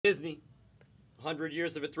Disney, 100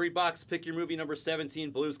 years of it. 3 box. Pick your movie number 17.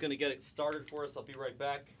 Blue's going to get it started for us. I'll be right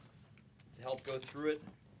back to help go through it.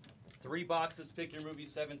 3 boxes. Pick your movie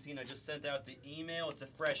 17. I just sent out the email. It's a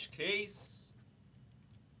fresh case.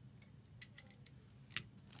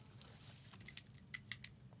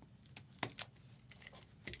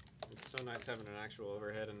 It's so nice having an actual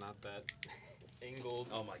overhead and not that angled.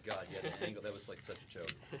 Oh my God, yeah, the angle, that was like such a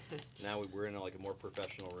joke. Now we're in like a more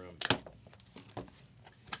professional room.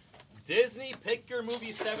 Disney, pick your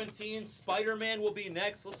movie 17. Spider-Man will be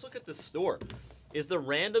next. Let's look at the store. Is the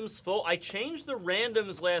randoms full? I changed the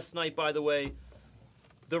randoms last night, by the way.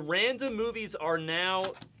 The random movies are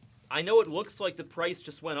now, I know it looks like the price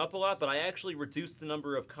just went up a lot, but I actually reduced the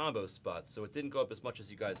number of combo spots, so it didn't go up as much as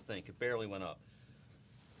you guys think. It barely went up.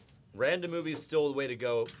 Random movies is still the way to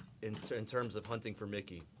go in terms of hunting for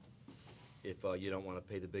Mickey, if you don't want to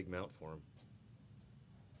pay the big mount for him.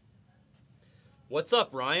 What's up,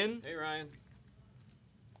 Ryan? Hey, Ryan.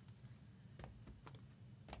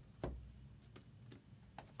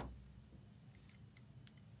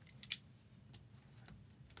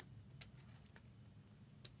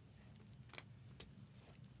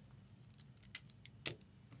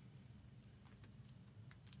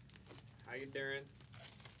 How you doing?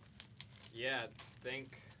 Yeah,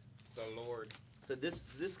 thank the Lord. So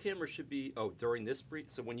this camera should be during this brief.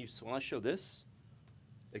 So when I show this,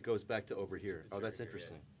 it goes back to over here. It's Oh, that's right here,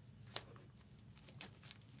 interesting.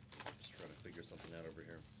 Just trying to figure something out over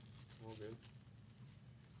here. All good.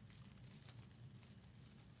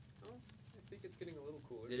 Oh, I think it's getting a little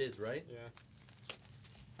cooler. It is, right? Yeah.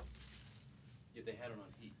 Yeah, they had it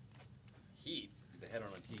on heat. Heat. They had it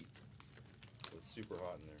on heat. It was super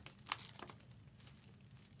hot in there.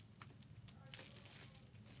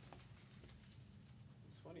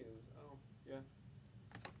 It's funny. Oh, yeah.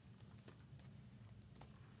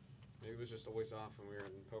 Maybe it was just always off when we were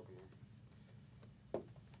in Pokemon.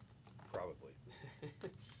 Probably.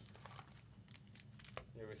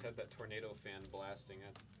 We always had that tornado fan blasting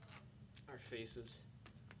at our faces.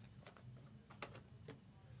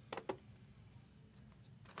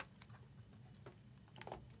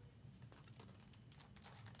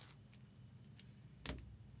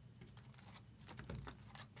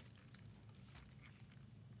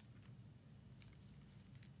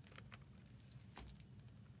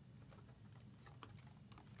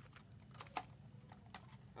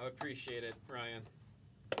 I appreciate it, Ryan.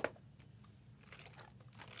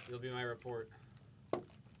 You'll be my report.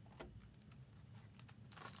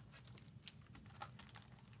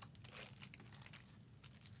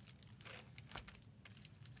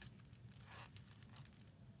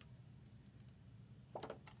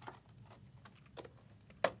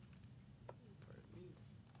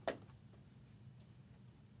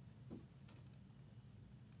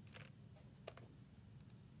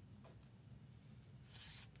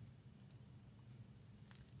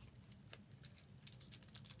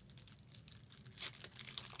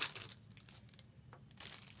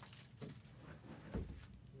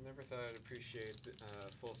 Never thought I'd appreciate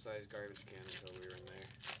full-size garbage can until we were in there.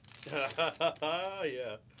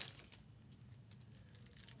 Yeah.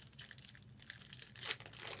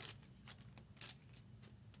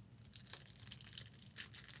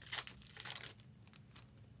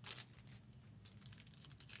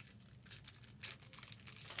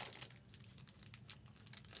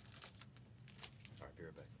 All right, be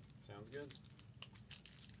right back. Sounds good.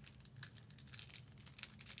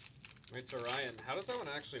 Wait, so Ryan, how does that one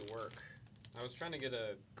actually work? I was trying to get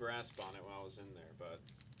a grasp on it while I was in there, but...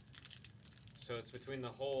 So it's between the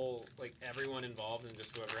whole, like, everyone involved and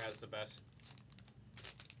just whoever has the best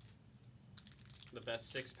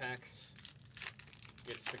 6-packs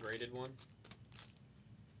gets the graded one?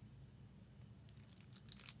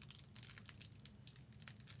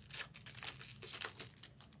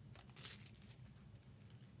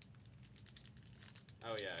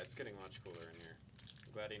 Oh yeah, it's getting much cooler in here.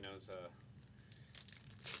 I'm glad he knows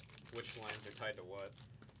which lines are tied to what.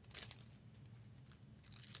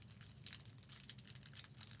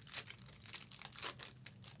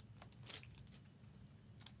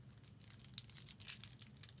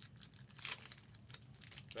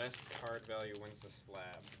 Best card value wins the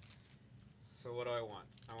slab. So what do I want?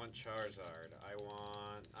 I want Charizard. I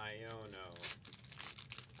want Iono.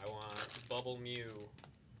 I want Bubble Mew.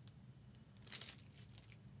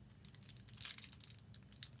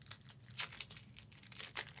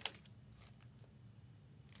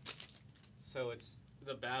 So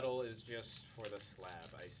the battle is just for the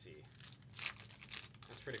slab, I see.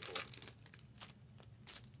 That's pretty cool.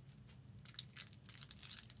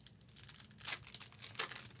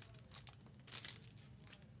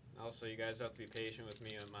 Also, you guys have to be patient with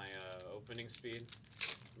me on my opening speed.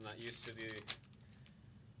 I'm not used to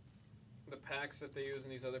the packs that they use in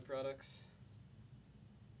these other products.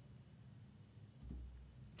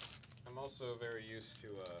 I'm also very used to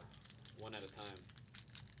one at a time.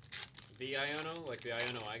 The Iono, like the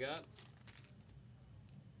Iono I got.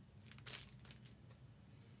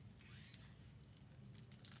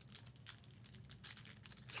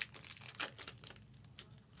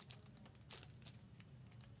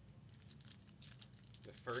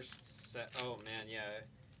 The first set, oh man, yeah.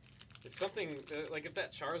 If something, like if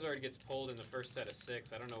that Charizard gets pulled in the first set of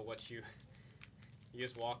 6, I don't know what you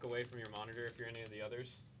just walk away from your monitor if you're any of the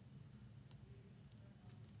others.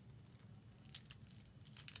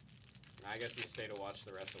 I guess you stay to watch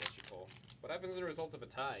the rest of what you pull. What happens in the result of a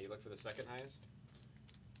tie? You look for the second highest?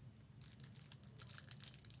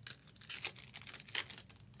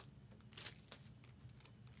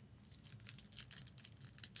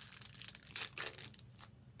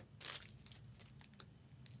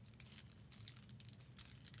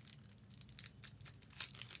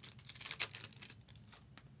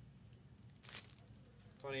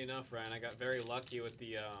 Funny enough, Ryan, I got very lucky with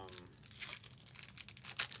the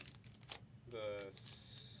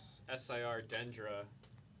SIR Dendra.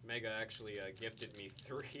 Mega actually gifted me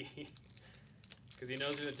 3 because he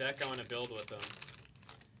knows there's a deck I want to build with him.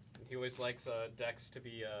 And he always likes decks to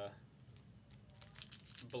be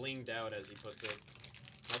blinged out, as he puts it.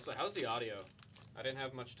 Also, how's the audio? I didn't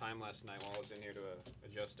have much time last night while I was in here to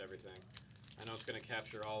adjust everything. I know it's going to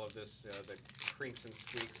capture all of this, the crinks and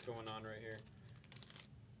squeaks going on right here.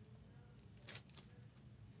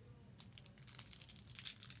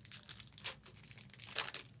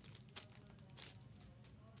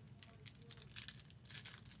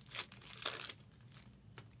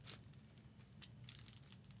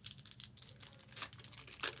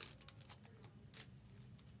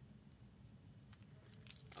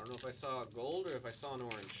 I don't know if I saw gold or if I saw an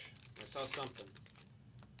orange. I saw something.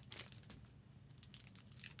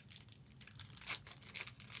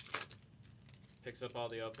 Picks up all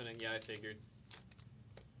the opening. Yeah, I figured.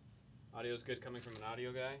 Audio's good coming from an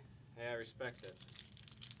audio guy. Hey, I respect it.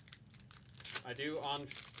 I do on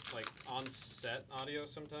set audio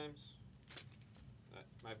sometimes.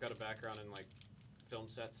 I've got a background in like film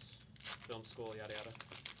sets, film school, yada yada.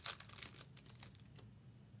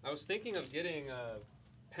 I was thinking of getting a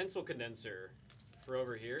pencil condenser for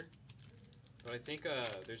over here, but I think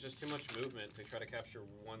there's just too much movement to try to capture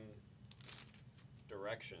one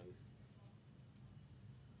direction.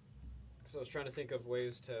 So I was trying to think of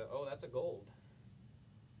ways to, oh, that's a gold.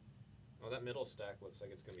 Oh, that middle stack looks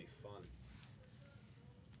like it's going to be fun.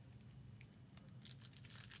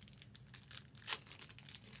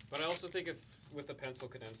 But I also think if with the pencil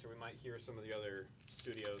condenser, we might hear some of the other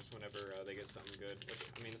studios whenever they get something good. Which,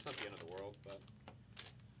 I mean, it's not the end of the world, but.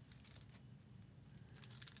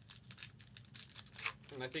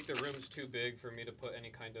 And I think the room's too big for me to put any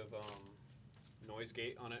kind of noise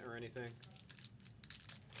gate on it or anything.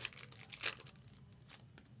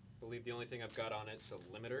 I believe the only thing I've got on it's a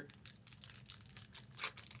limiter.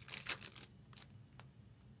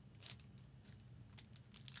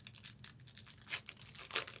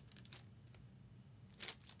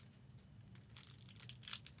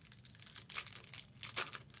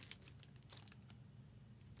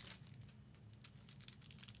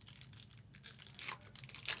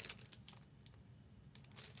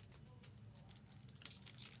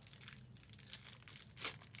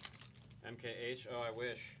 MKH, oh, I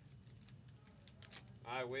wish.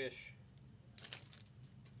 I wish.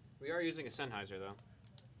 We are using a Sennheiser, though.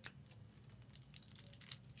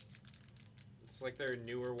 It's like their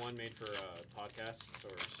newer one made for podcasts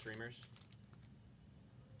or streamers.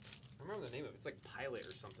 I remember the name of it. It's like Pilot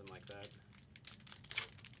or something like that.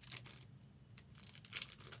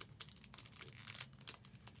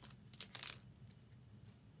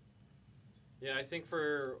 Yeah, I think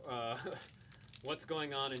for what's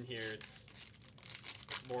going on in here, it's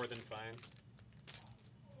more than fine.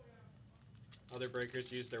 Other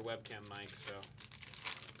breakers use their webcam mics, so.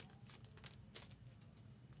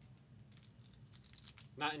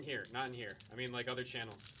 Not in here, not in here. I mean, like other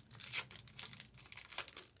channels.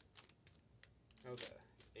 Oh,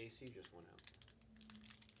 the AC just went out.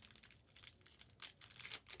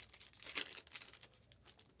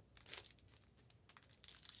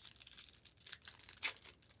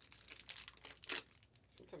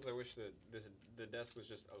 Sometimes I wish that the desk was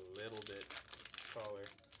just a little bit taller.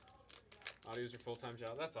 Audio's your full-time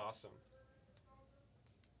job. That's awesome.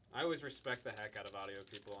 I always respect the heck out of audio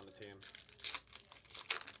people on the team.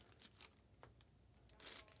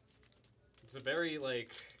 It's a very,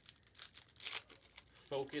 like,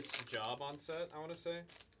 focused job on set, I want to say.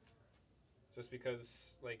 Just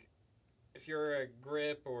because, like, if you're a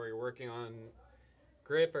grip or you're working on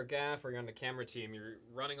grip or gaff or you're on the camera team, you're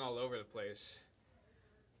running all over the place,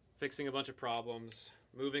 fixing a bunch of problems,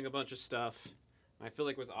 moving a bunch of stuff. And I feel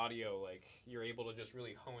like with audio, like, you're able to just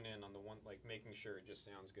really hone in on the one, like, making sure it just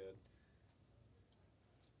sounds good.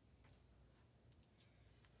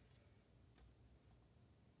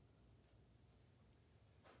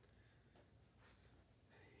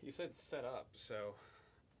 You said set up, so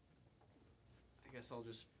I guess I'll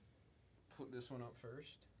just put this one up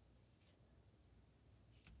first.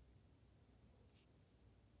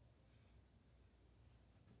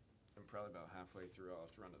 I'm probably about halfway through. I'll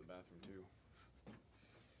have to run to the bathroom too.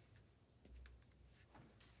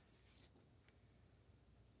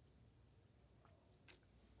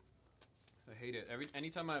 I hate it.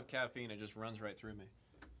 Anytime I have caffeine, it just runs right through me.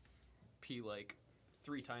 Pee like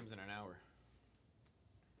 3 times in an hour.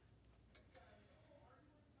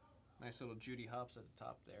 Nice little Judy Hopps at the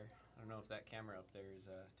top there. I don't know if that camera up there is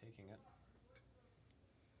taking it.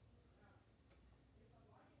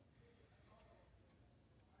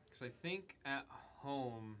 Because I think at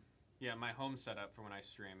home, yeah, my home setup for when I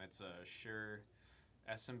stream, it's a Shure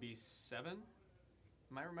SMB7.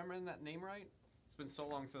 Am I remembering that name right? It's been so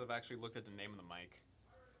long since I've actually looked at the name of the mic.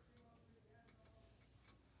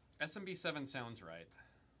 SMB7 sounds right.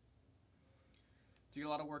 Do a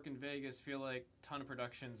lot of work in Vegas. Feel like ton of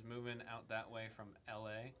productions moving out that way from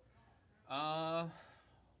LA.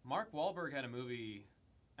 Mark Wahlberg had a movie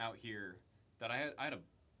out here that I had a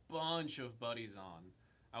bunch of buddies on.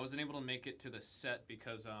 I wasn't able to make it to the set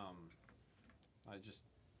because I just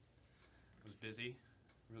was busy.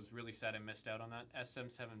 It was really sad I missed out on that.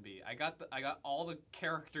 SM7B. I got all the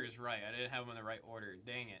characters right. I didn't have them in the right order.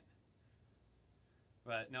 Dang it.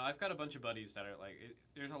 But no, I've got a bunch of buddies that are like,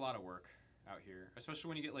 there's a lot of work out here, especially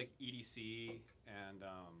when you get like EDC and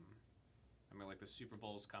I mean like the Super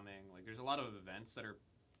Bowl's coming. Like there's a lot of events that are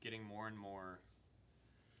getting more and more.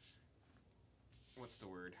 What's the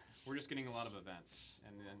word? We're just getting a lot of events,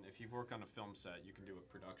 and then if you've worked on a film set, you can do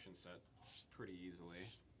a production set pretty easily.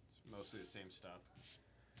 It's mostly the same stuff.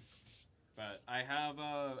 But I have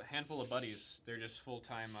a handful of buddies. They're just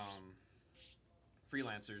full-time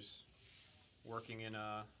freelancers working in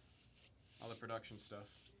all the production stuff.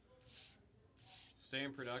 Stay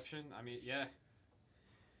in production. I mean, yeah.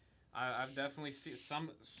 I've definitely seen some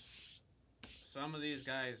of these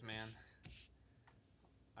guys, man.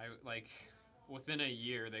 I like within a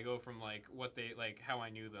year they go from like what they like how I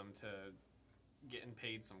knew them to getting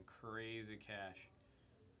paid some crazy cash.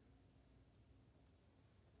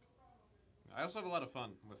 I also have a lot of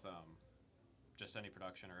fun with just any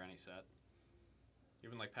production or any set.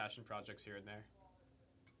 Even like passion projects here and there.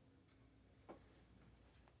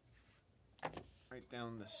 Write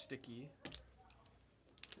down the sticky.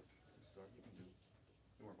 Start. You can do.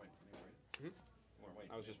 You weren't waiting for me, right? Hmm? You weren't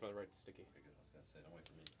waiting. I was just about to write the sticky. Okay, good. I was gonna say, don't wait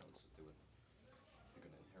for me. Let's just do it.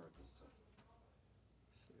 You're gonna inherit this. So.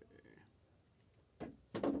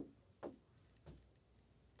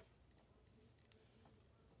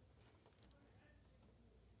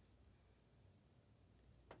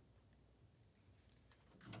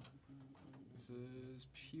 This is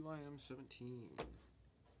PYM 17.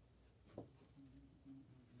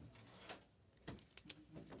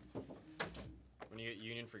 When you get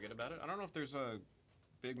union, forget about it. I don't know if there's a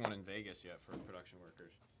big one in Vegas yet for production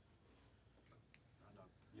workers.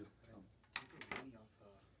 You. Take a Lumi off.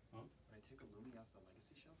 Huh? Would I take a Lumi off the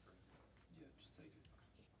legacy shelf? Or? Yeah, just take it.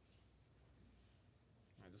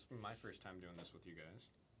 This will be my first time doing this with you guys.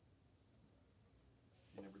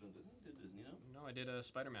 You never done Disney? Did Disney now? No, I did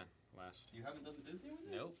Spider-Man last. You haven't done the Disney one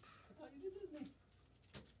yet? Nope. I thought you did Disney.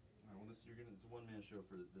 Alright, well, it's a one-man show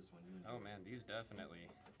for this one. You Oh enjoy it. man, these definitely.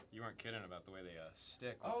 You weren't kidding about the way they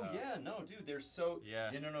stick. with Oh how- yeah, no, dude, they're so.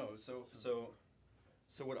 Yeah. No.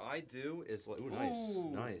 So what I do is like, ooh, nice,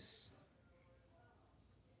 Ooh. nice.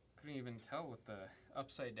 Couldn't even tell with the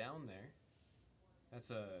upside down there.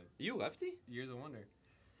 That's a You lefty? years of wonder.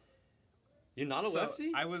 You're not a So,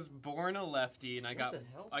 lefty? I was born a lefty, and I What got the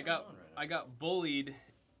hell's I going got on right now? I got bullied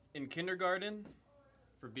in kindergarten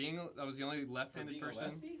for being I was the only For left-handed being a person.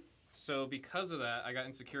 lefty? So because of that, I got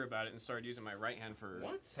insecure about it and started using my right hand for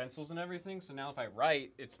What? pencils and everything. So now if I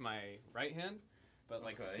write, it's my right hand. But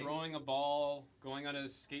like Okay. throwing a ball, going on a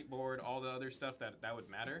skateboard, all the other stuff that would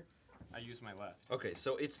matter, I use my left. Okay,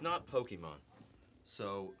 so it's not Pokemon.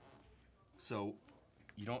 So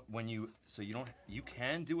you don't you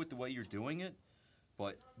can do it the way you're doing it,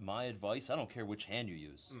 but my advice, I don't care which hand you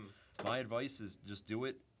use. My advice is just do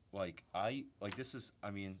it like this is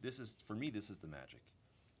for me this is the magic.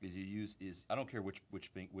 is I don't care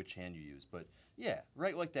which hand you use, but yeah,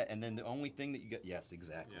 right like that. And then the only thing that you get, yes,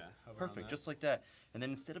 exactly, Yeah, hover on perfect, that. just like that. And then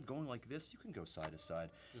instead of going like this, you can go side to side.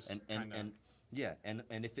 Just And kinda- yeah, and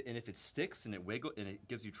if it sticks and it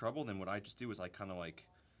gives you trouble, then what I just do is I kind of like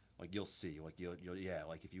you'll see, like you'll yeah,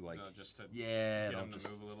 like if you like just to yeah, get and I'll him to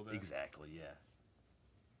just move a little bit. exactly, yeah.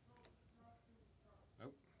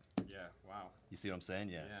 Yeah. Wow. You see what I'm saying?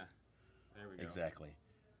 Yeah, Yeah. There we go. exactly,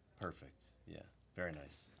 perfect. Yeah, very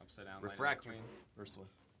nice. Upside down. Refractor. Lighting queen. First one.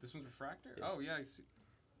 This one's refractor. Yeah. Oh yeah, I see.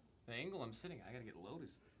 The angle I'm sitting, I gotta get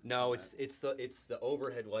Lotus. No, That- it's the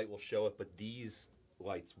overhead light will show it, but these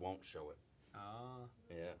lights won't show it. Ah,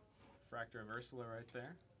 Yeah. refractor of Ursula right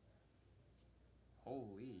there.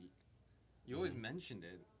 Holy. You always mentioned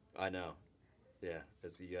it. I know. Yeah,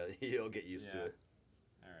 you'll get used to Yeah. it.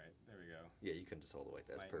 All right, there we go. Yeah, you can just hold the light.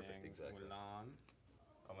 That's perfect. Lightning, Exactly. Mulan.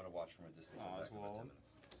 I'm gonna watch from a distance. Come back in about 10 Oswald.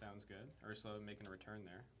 minutes. Sounds good. Ursula making a return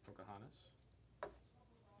there. Pocahontas. And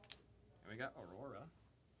we got Aurora.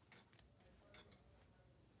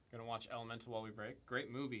 Gonna watch Elemental while we break.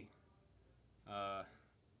 Great movie.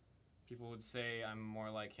 People would say I'm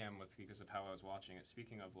more like him because of how I was watching it.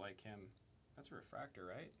 Speaking of like him, that's a refractor,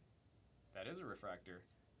 right? That is a refractor.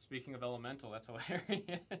 Speaking of Elemental, that's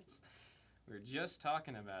hilarious. We were just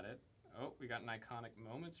talking about it. Oh, we got an iconic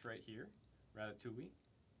moments right here. Ratatouille.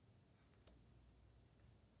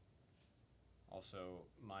 Also,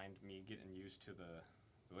 mind me getting used to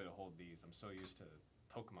the way to hold these. I'm so used to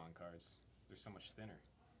Pokemon cards. They're so much thinner.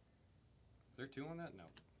 Is there two on that? No.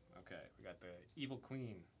 Okay, we got the Evil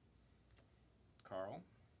Queen. Carl.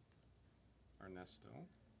 Ernesto.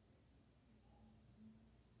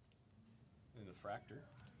 And the Fractor.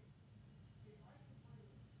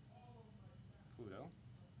 Pluto.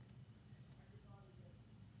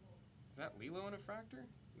 Is that Lilo in a Fractor?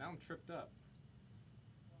 Now I'm tripped up.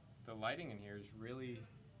 The lighting in here is really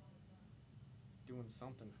doing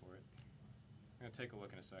something for it. I'm gonna take a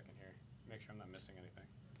look in a second here. Make sure I'm not missing anything.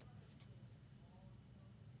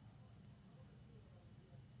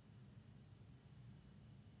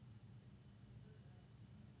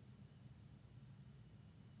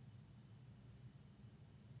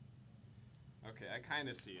 Okay, I kind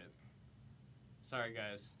of see it. Sorry,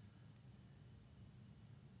 guys.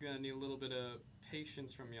 Gonna need a little bit of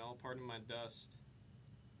patience from y'all. Pardon my dust.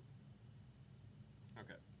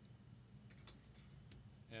 Okay.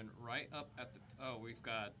 And right up at the we've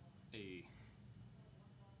got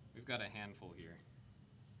a handful here.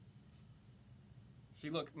 See,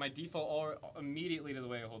 look, my default immediately to the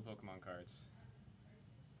way I hold Pokemon cards.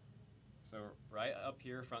 So right up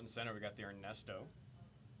here, front and center, we got the Ernesto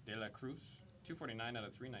de la Cruz, 249 out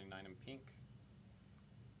of 399 in pink.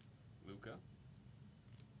 Luca.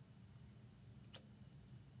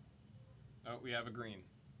 Oh, we have a green.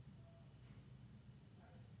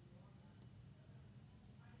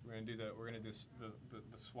 We're gonna do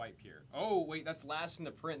the swipe here. Oh wait, that's last in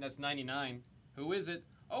the print. That's 99. Who is it?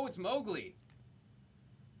 Oh, it's Mowgli.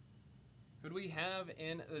 Who do we have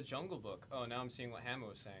in the Jungle Book? Oh, now I'm seeing what Hammer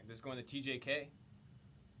was saying. This is going to TJK.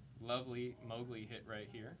 Lovely Mowgli hit right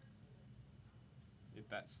here. Get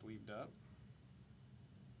that sleeved up.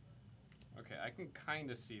 Okay, I can kind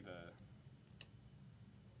of see the...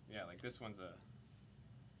 Yeah, like this one's a...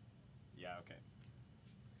 Yeah, okay.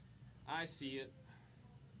 I see it.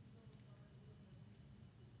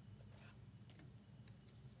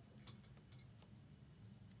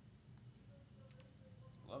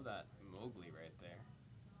 Love that Mowgli right there.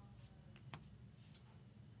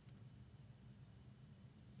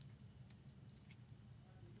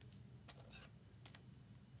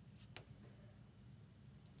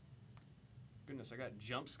 Goodness, I got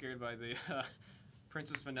jump scared by the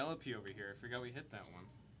Princess Vanellope over here. I forgot we hit that one.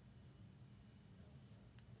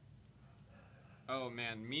 Oh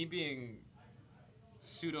man, me being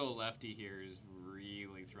pseudo lefty here is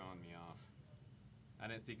really throwing me off. I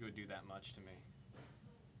didn't think it would do that much to me.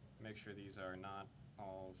 Make sure these are not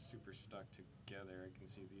all super stuck together. I can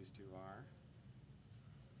see these two are.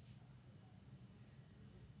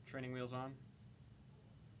 Training wheels on.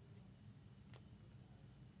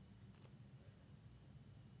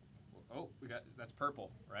 Oh, that's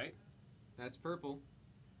purple, right? That's purple.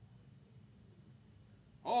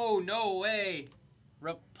 Oh, no way!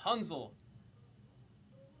 Rapunzel.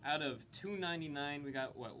 Out of 299, we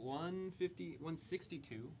got what,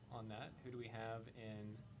 162 on that. Who do we have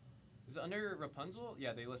in... Is it under Rapunzel?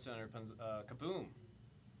 Yeah, they listed under Rapunzel. Kaboom.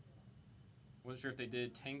 Wasn't sure if they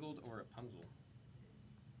did Tangled or Rapunzel.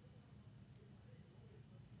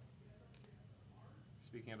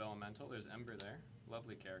 Speaking of Elemental, there's Ember there.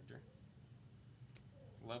 Lovely character.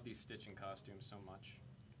 Love these stitching costumes so much.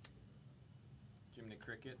 Jiminy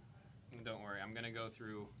Cricket. And don't worry, I'm gonna go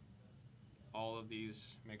through all of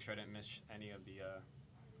these, make sure I didn't miss any of the,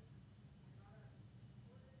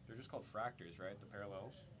 they're just called fractors, right? The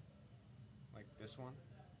parallels? Like this one?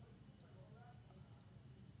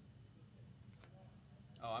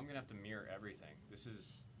 Oh, I'm gonna have to mirror everything. This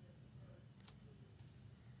is...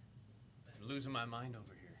 I'm losing my mind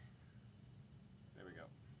over here. There we go.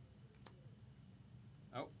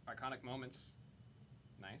 Oh, iconic moments.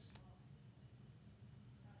 Nice.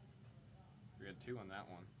 We had 2 on that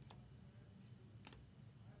one.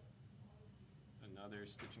 Another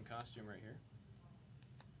Stitch and costume right here.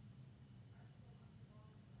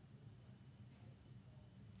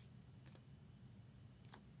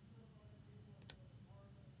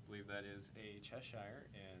 I believe that is a Cheshire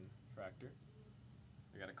in Fractor.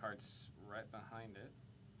 We got a card right behind it.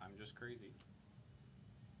 I'm just crazy.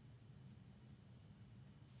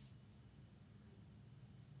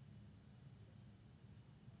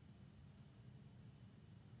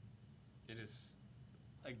 It is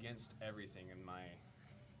against everything in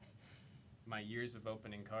my years of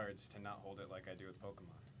opening cards to not hold it like I do with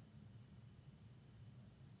Pokemon.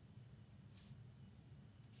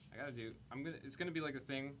 It's gonna be like a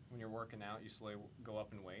thing when you're working out, you slowly go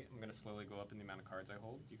up in weight. I'm gonna slowly go up in the amount of cards I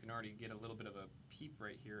hold. You can already get a little bit of a peep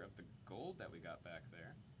right here of the gold that we got back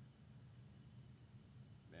there.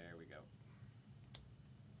 There we go.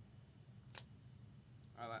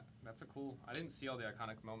 Oh, that's a cool, I didn't see all the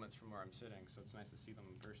iconic moments from where I'm sitting, so it's nice to see them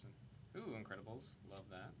in person. Ooh, Incredibles, love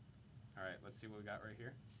that. All right, let's see what we got right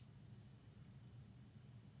here.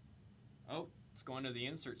 Oh, let's go into the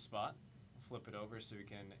insert spot. Flip it over so we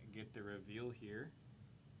can get the reveal here.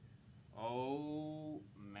 Oh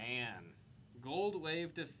man, gold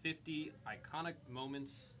wave to 50 iconic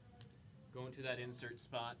moments. Going to that insert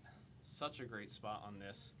spot. Such a great spot on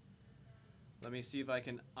this. Let me see if I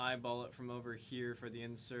can eyeball it from over here for the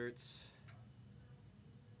inserts.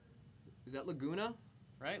 Is that Laguna?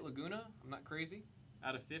 Right, Laguna? I'm not crazy.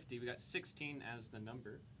 Out of 50, we got 16 as the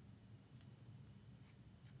number.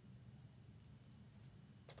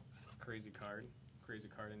 Crazy card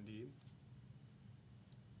indeed.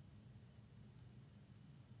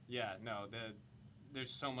 Yeah, no,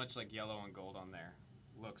 there's so much like yellow and gold on there.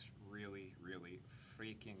 Looks really, really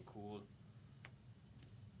freaking cool.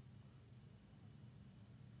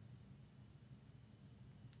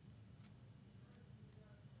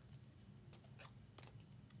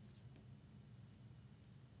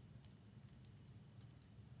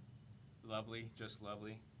 Lovely, just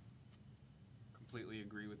lovely. Completely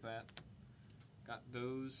agree with that. Got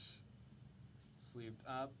those sleeved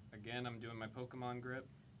up. Again, I'm doing my Pokemon grip.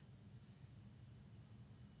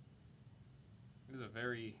 It is a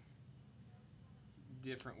very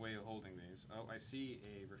different way of holding these. Oh, I see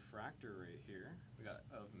a refractor right here. We got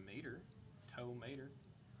of Mater, Toe Mater,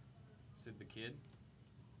 Sid the Kid.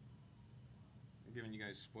 I'm giving you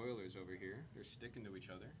guys spoilers over here. They're sticking to each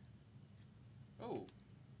other. Oh,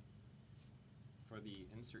 for the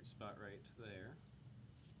insert spot right there.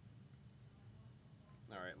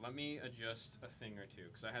 All right, let me adjust a thing or two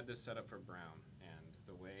because I had this set up for brown, and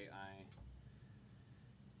the way I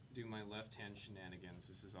do my left-hand shenanigans,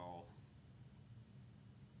 this is all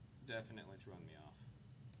definitely throwing me off.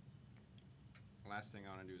 Last thing I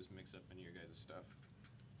want to do is mix up any of your guys' stuff.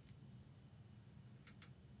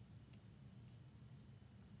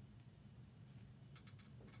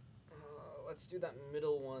 Let's do that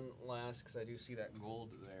middle one last because I do see that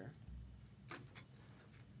gold there.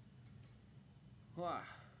 I'm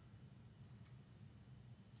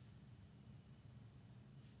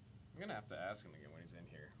gonna have to ask him again when he's in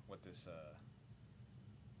here what this,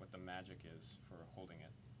 what the magic is for holding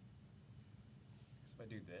it. So if I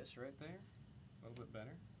do this right there, a little bit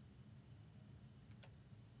better.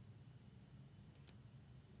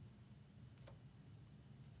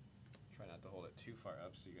 Try not to hold it too far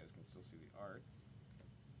up so you guys can still see the art.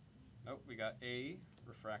 Oh, we got a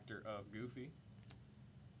refractor of Goofy.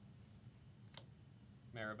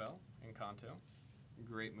 Maribel, Encanto.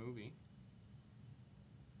 Great movie.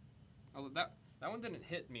 Oh, that one didn't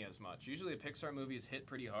hit me as much. Usually Pixar movies hit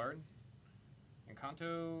pretty hard.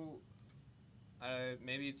 Encanto,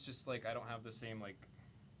 maybe it's just like I don't have the same like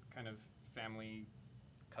kind of family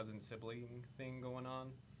cousin sibling thing going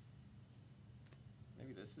on.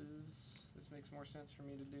 Maybe this makes more sense for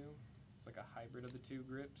me to do. It's like a hybrid of the two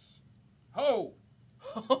grips. Oh!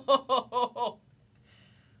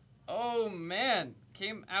 Oh man,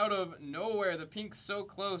 came out of nowhere. The pink's so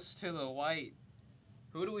close to the white.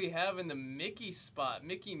 Who do we have in the Mickey spot?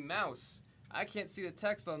 Mickey Mouse. I can't see the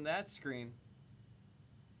text on that screen.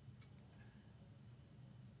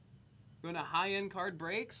 Going to high-end card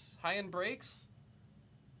breaks? High-end breaks?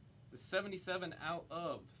 The 77 out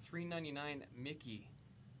of 399 Mickey.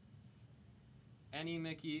 Any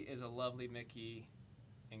Mickey is a lovely Mickey,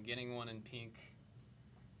 and getting one in pink,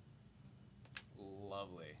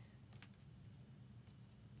 lovely.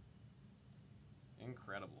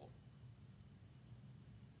 Incredible.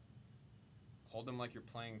 Hold them like you're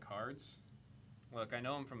playing cards. Look, I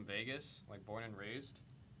know I'm from Vegas, like born and raised.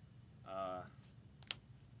 I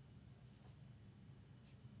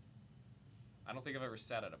don't think I've ever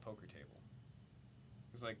sat at a poker table.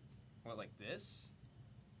 It's like, what, like this?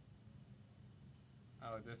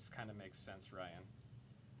 Oh, this kind of makes sense, Ryan.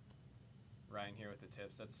 Ryan here with the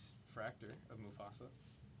tips. That's Fractor of Mufasa.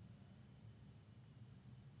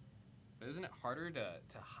 But isn't it harder to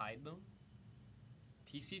hide them?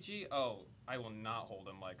 TCG? Oh, I will not hold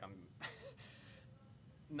them like I'm...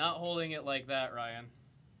 not holding it like that, Ryan.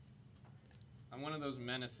 I'm one of those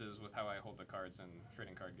menaces with how I hold the cards in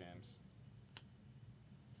trading card games.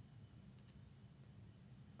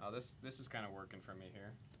 Oh, this is kind of working for me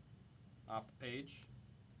here. Off the page.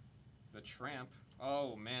 The Tramp.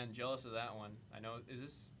 Oh, man, jealous of that one. I know, is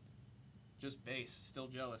this just base? Still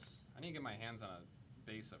jealous. I need to get my hands on a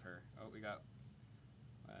base of her. Oh, we got,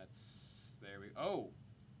 there we, oh!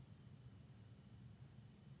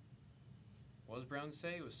 What does Brown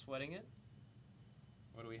say? He was sweating it?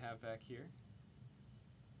 What do we have back here?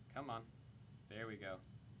 Come on. There we go.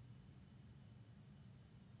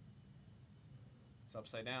 It's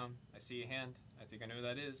upside down. I see a hand. I think I know who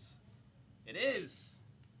that is. It is!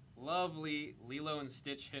 Lovely Lilo and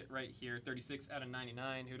Stitch hit right here. 36 out of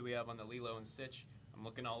 99. Who do we have on the Lilo and Stitch? I'm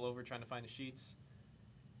looking all over trying to find the sheets.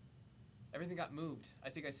 Everything got moved. I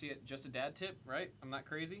think I see it. Just a dad tip, right? I'm not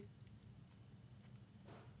crazy.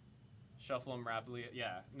 Shuffle them rapidly.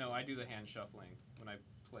 Yeah, no, I do the hand shuffling when I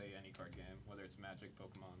play any card game, whether it's Magic,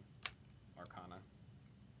 Pokemon, Arcana.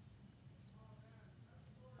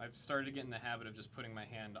 I've started to get in the habit of just putting my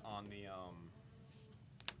hand on the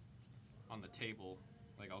table.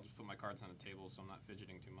 Like, I'll just put my cards on the table so I'm not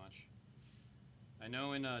fidgeting too much. I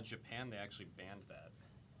know in Japan they actually banned that.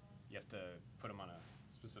 You have to put them on a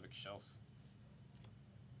specific shelf.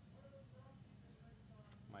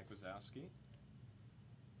 Mike Wazowski.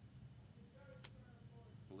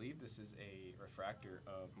 I believe this is a refractor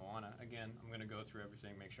of Moana. Again, I'm going to go through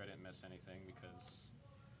everything, make sure I didn't miss anything, because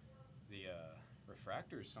the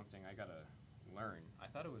refractor is something I got to learn. I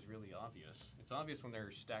thought it was really obvious. It's obvious when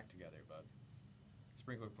they're stacked together, but...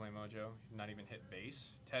 Sprinkler Play Mojo, not even hit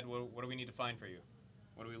base. Ted, what do we need to find for you?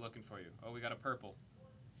 What are we looking for you? Oh, we got a purple.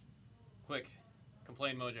 Quick,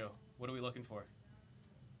 Complain Mojo, what are we looking for?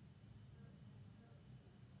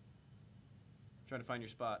 Try to find your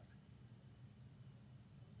spot.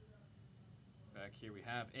 Back here we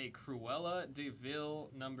have a Cruella de Vil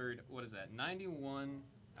numbered, what is that, 91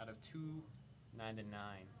 out of 299.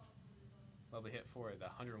 Lovely hit for the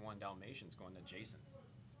 101 Dalmatians going to Jason.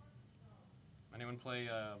 Anyone play,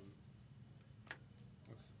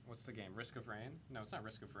 what's the game? Risk of Rain? No, it's not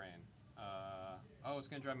Risk of Rain. Oh, it's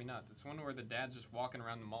gonna drive me nuts. It's one where the dad's just walking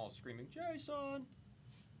around the mall screaming, Jason!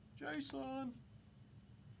 Jason!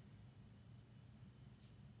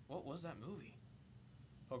 What was that movie?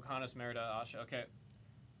 Pocahontas, Merida, Asha. Okay.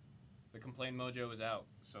 The Complain Mojo is out,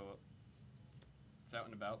 so it's out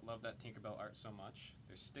and about. Love that Tinkerbell art so much.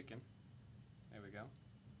 They're sticking. There we go.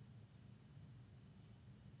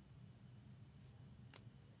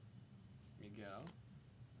 Miguel.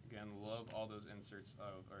 Again, love all those inserts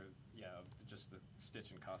of just the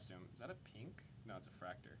Stitch and costume. Is that a pink? No, it's a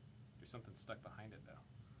Fractor. There's something stuck behind it, though.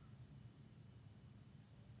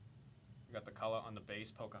 We got the call out on the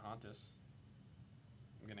base, Pocahontas.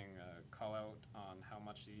 I'm getting a call out on how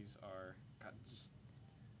much these are. God, just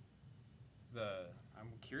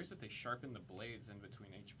I'm curious if they sharpen the blades in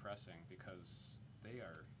between each pressing, because they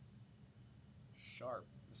are sharp.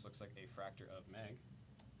 This looks like a Fractor of Meg.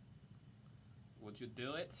 Would you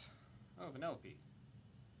do it? Oh, Vanellope.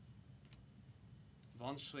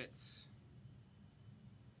 Von Schwitz.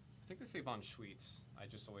 I think they say Von Schwitz. I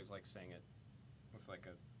just always like saying it with like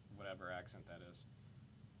a whatever accent that is.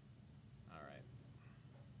 Alright.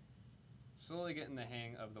 Slowly getting the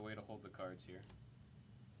hang of the way to hold the cards here.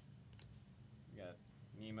 We got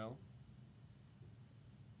Nemo.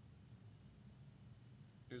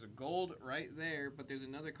 There's a gold right there, but there's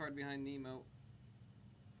another card behind Nemo.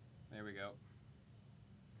 There we go.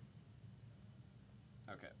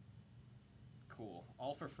 Okay. Cool.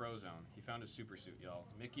 All for Frozone. He found his super suit, y'all.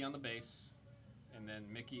 Mickey on the base. And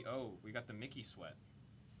then Mickey. Oh, we got the Mickey sweat.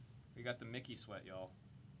 We got the Mickey sweat, y'all.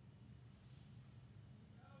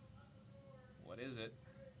 What is it?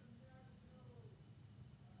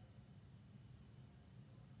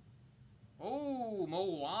 Oh,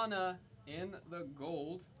 Moana in the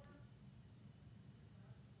gold.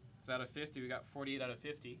 It's out of 50. We got 48 out of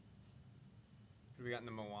 50. Who do we got in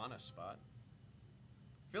the Moana spot?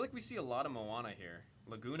 I feel like we see a lot of Moana here.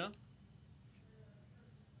 Laguna?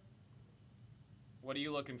 What are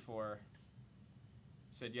you looking for?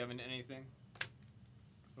 Said you haven't anything?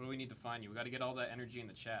 What do we need to find you? We got to get all that energy in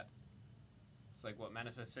the chat. It's like, what,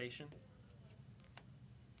 manifestation?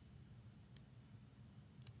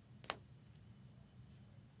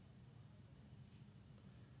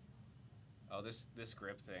 Oh, this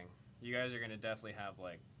grip thing. You guys are going to definitely have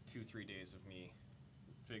like 2-3 days of me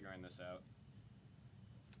figuring this out.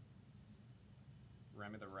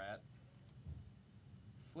 Remy the Rat.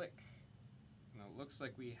 Flick. Now it looks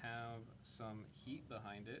like we have some heat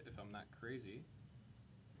behind it, if I'm not crazy.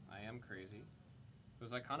 I am crazy.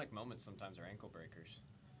 Those iconic moments sometimes are ankle breakers.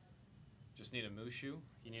 Just need a Mushu.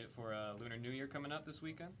 You need it for Lunar New Year coming up this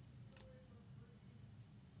weekend.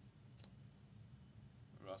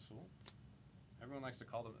 Russell. Everyone likes to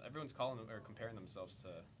call them. Everyone's calling them or comparing themselves to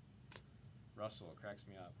Russell. It cracks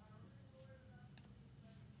me up.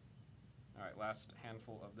 All right, last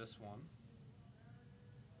handful of this one.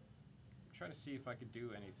 I'm trying to see if I could do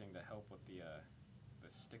anything to help with the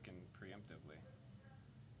sticking preemptively.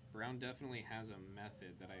 Brown definitely has a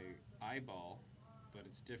method that I eyeball, but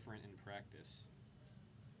it's different in practice.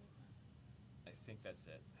 I think that's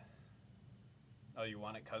it. Oh, you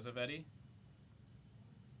want it 'cause of Eddie?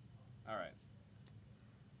 All right.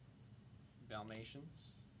 Dalmatians.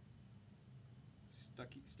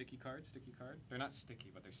 Sticky card. They're not sticky,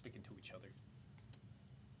 but they're sticking to each other.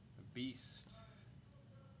 The Beast.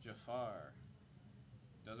 Jafar.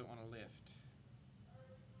 Doesn't want to lift.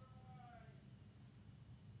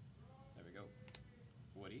 There we go.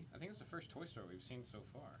 Woody. I think it's the first Toy Story we've seen so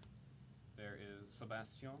far. There is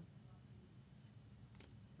Sebastian.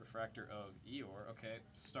 Refractor of Eeyore. Okay,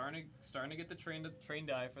 starting to get the train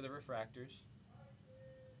die for the refractors.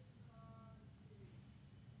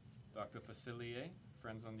 Dr. Facilier,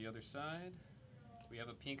 friends on the other side. We have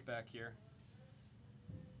a pink back here.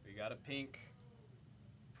 We got a pink.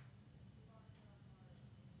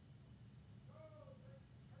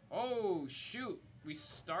 Oh, shoot. We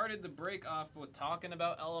started the break off with talking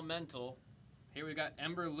about Elemental. Here we got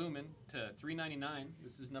Ember Lumen to $3.99.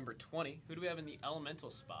 This is number 20. Who do we have in the Elemental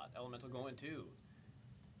spot? Elemental going to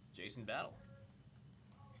Jason Battle.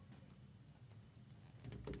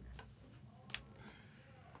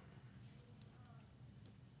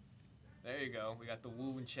 There you go. We got the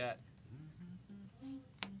woo in chat.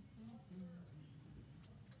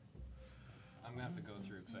 I'm gonna have to go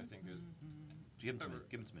through because I think there's. Give them to me.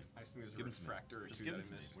 Give them to me. I think there's Give a 'em to me. refractor or Just two give that them I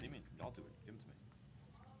to me. missed. What do you mean? I'll do it. Give them to me.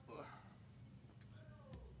 Ugh.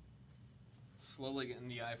 Slowly getting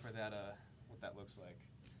the eye for that. What that looks like.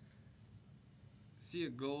 See a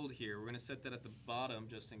gold here. We're gonna set that at the bottom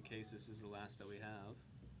just in case this is the last that we have.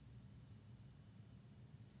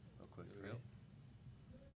 Real quick. There we Ready? go.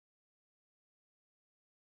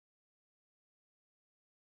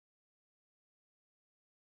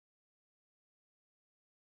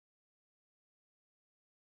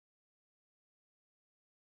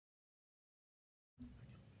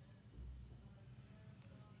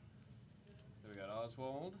 There we got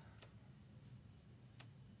Oswald.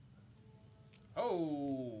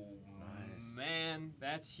 Oh, Nice. man,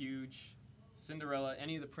 that's huge. Cinderella,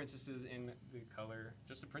 any of the princesses in the color,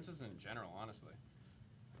 just the princesses in general, honestly.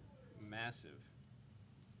 Massive.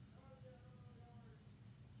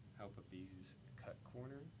 Help with these cut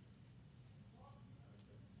corners.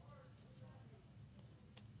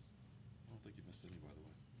 I don't think you missed any, by the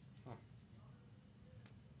way. Huh.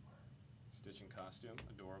 Stitch and costume,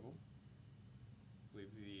 adorable. I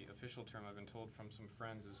believe the official term I've been told from some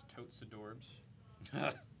friends is totes adorbs.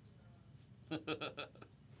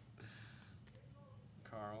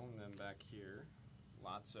 Carl, and then back here,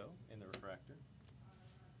 Lotso in the refractor.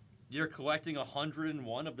 You're collecting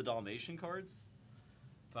 101 of the Dalmatian cards?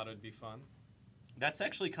 Thought it'd be fun. That's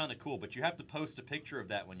actually kind of cool, but you have to post a picture of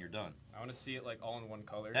that when you're done. I want to see it like all in one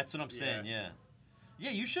color. That's what I'm saying, yeah.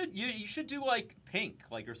 Yeah, you should do like pink,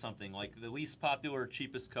 like or something, like the least popular,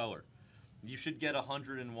 cheapest color. You should get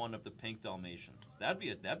 101 of the pink Dalmatians. That'd be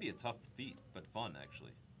a tough feat, but fun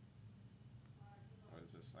actually. What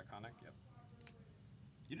is this? Iconic? Yep.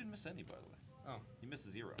 You didn't miss any, by the way. Oh. You missed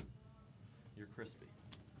 0. You're crispy.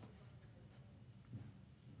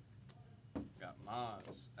 Got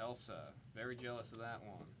Maz, Elsa. Very jealous of that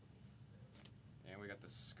one. And we got the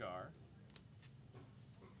Scar.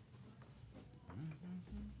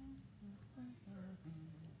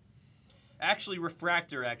 Actually,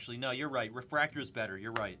 Refractor, no, you're right. Refractor's better.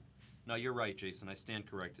 You're right. No, you're right, Jason. I stand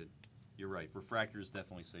corrected. You're right. Refractor is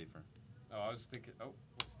definitely safer. Oh, I was thinking. Oh,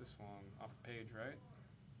 what's this one? Off the page, right?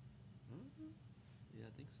 Yeah,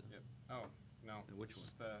 I think so. Yep. Oh no. And which it's one?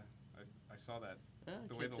 just the. I saw that.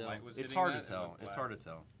 The way the light was It's hitting hard that, to it tell. looked It's black. hard to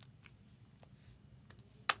tell.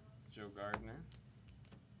 Joe Gardner.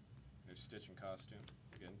 There's Stitch in costume.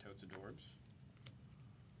 Again, totes adorbs.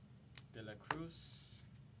 De La Cruz.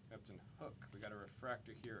 Captain Hook. We got a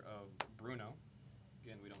refractor here of Bruno.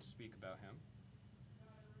 Again, we don't speak about him.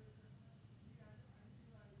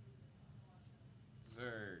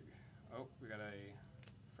 Zerg. Oh, we got a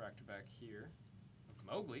refractor back here of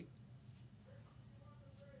Mowgli.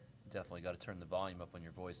 Definitely got to turn the volume up on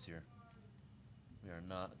your voice here. We are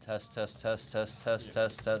not test. I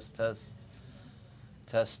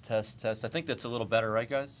think that's a little better, right,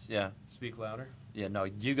 guys? Yeah. Speak louder. Yeah. No,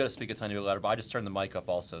 you got to speak a tiny bit louder, but I just turned the mic up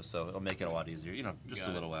also, so it'll make it a lot easier. You know, just Got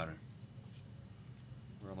a it. little louder.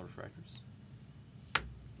 We're on the refractors. Give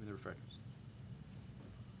me the refractors.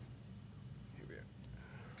 Here we are.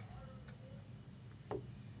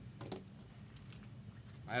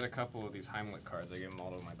 I had a couple of these Heimlich cards. I gave them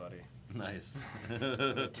all to my buddy. Nice.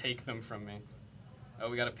 To take them from me. Oh,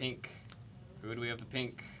 we got a pink. Who do we have the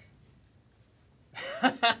pink?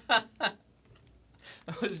 I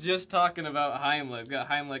was just talking about Heimlich. We got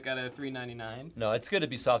Heimlich at a $3.99. No, it's good to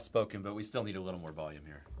be soft spoken, but we still need a little more volume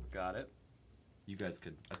here. Got it. You guys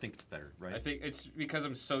could. I think it's better, right? I think it's because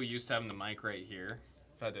I'm so used to having the mic right here.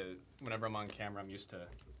 If I had to, whenever I'm on camera, I'm used to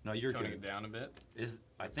No, you're toning good. it down a bit. I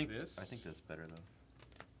What's think this? I think that's better though.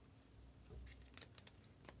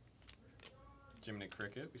 Jiminy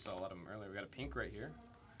Cricket. We saw a lot of them earlier. We got a pink right here.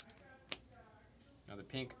 Another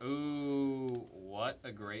pink. Ooh, what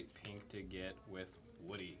a great pink to get with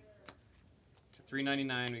Woody. To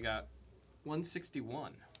 $3.99, we got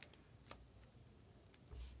 161.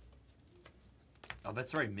 Oh,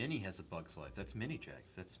 that's right. Minnie has a Bug's Life. That's Minnie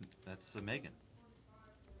Jax. That's Megan.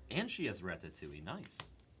 And she has Ratatouille. Nice.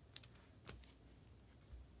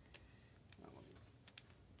 Let me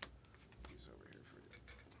put these over here for you.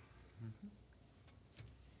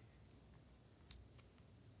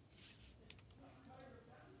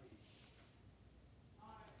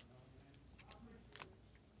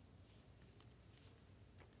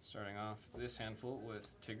 Starting off this handful with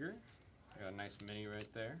Tigger. Got a nice mini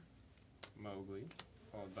right there. Mowgli,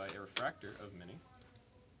 followed by a refractor of mini.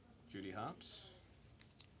 Judy Hopps.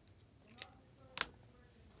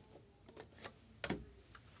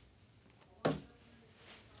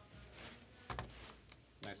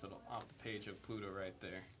 Nice little off the page of Pluto right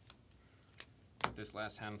there. This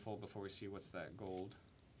last handful before we see what's that gold.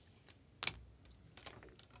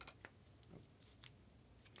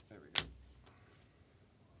 There we go.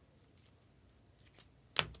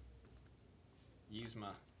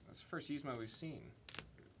 Yzma. That's the first Yzma we've seen.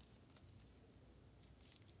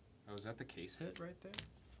 Oh, is that the case hit right there?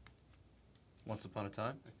 Once Upon a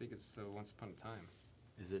Time. I think it's the Once Upon a Time.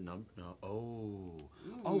 Is it No. Oh.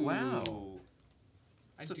 Oh wow. Ooh.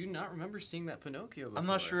 I do not remember seeing that Pinocchio before. I'm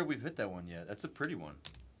not sure if we've hit that one yet. That's a pretty one.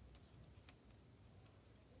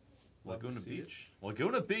 Love to Laguna see it. Beach.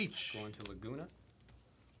 Laguna Beach. Going to Laguna.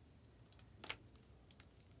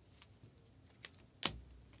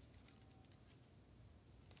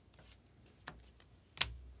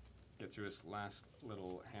 Get through this last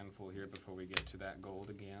little handful here before we get to that gold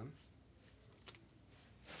again.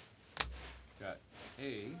 Got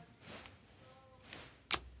a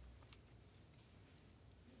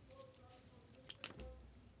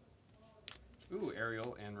ooh,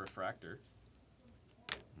 Ariel and Refractor.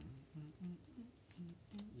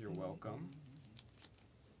 You're welcome.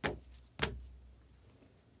 And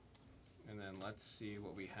then let's see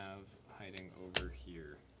what we have hiding over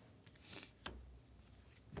here.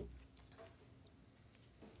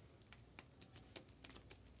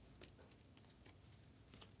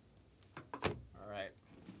 All right.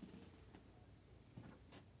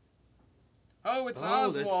 Oh, it's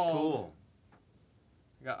Oswald. That's cool.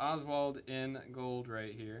 We got Oswald in gold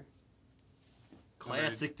right here.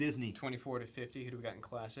 Classic Disney. 24 to 50. Who do we got in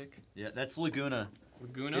classic? Yeah, that's Laguna.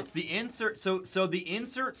 Laguna. It's the insert. So the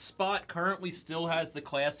insert spot currently still has the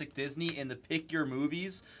classic Disney in the pick your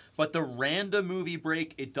movies, but the random movie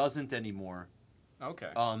break it doesn't anymore.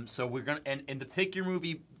 Okay. So we're gonna and the pick your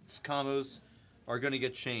movie combos are gonna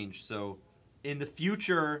get changed. So in the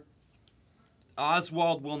future,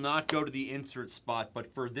 Oswald will not go to the insert spot,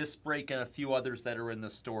 but for this break and a few others that are in the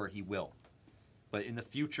store, he will. But in the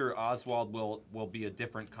future, Oswald will be a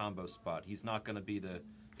different combo spot. He's not going to be the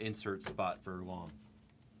insert spot for long.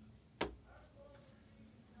 All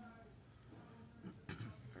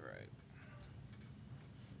right.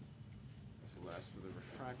 That's the last of the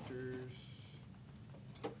refractors.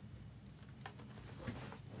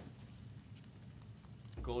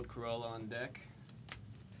 gold Cruella on deck.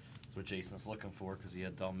 That's what Jason's looking for because he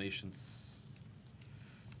had Dalmatians.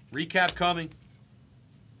 Recap coming.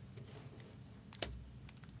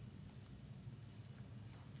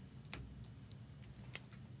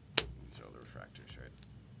 These are all the refractors, right?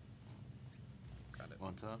 Got it.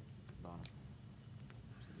 On top, bottom.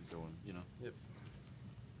 So he's going, you know. Yep.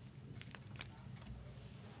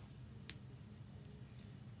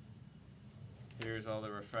 Here's all the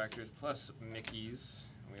refractors plus Mickey's.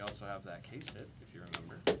 We also have that case hit, if you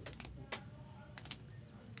remember.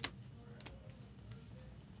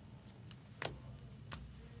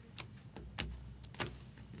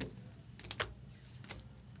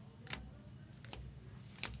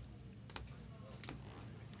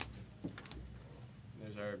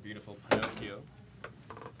 There's our beautiful Pinocchio.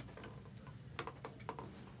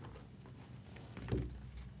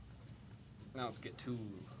 Now let's get to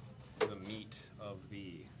the meat of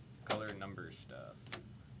the color number stuff.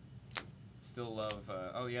 Still love,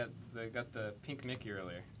 oh yeah, they got the pink Mickey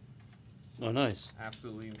earlier. Oh, nice.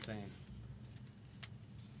 Absolutely insane.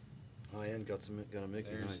 High end got a Mickey.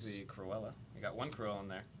 There's Nice. the Cruella. We got one Cruella in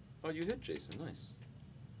there. Oh, you hit Jason. Nice.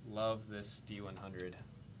 Love this D100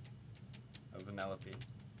 of Vanellope.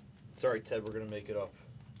 Sorry, Ted, we're gonna make it up.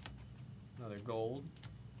 Another gold.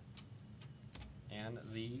 And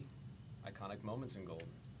the iconic moments in gold.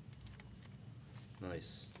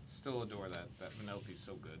 Nice. Still adore that. That Vanellope's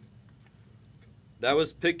so good. That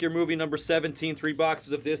was Pick Your Movie number 17, 3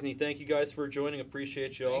 boxes of Disney. Thank you guys for joining.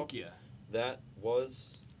 Appreciate y'all. Thank you. That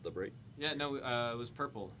was the break. Yeah, no, it was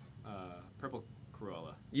purple. Purple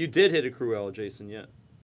Cruella. You did hit a Cruella, Jason, yeah.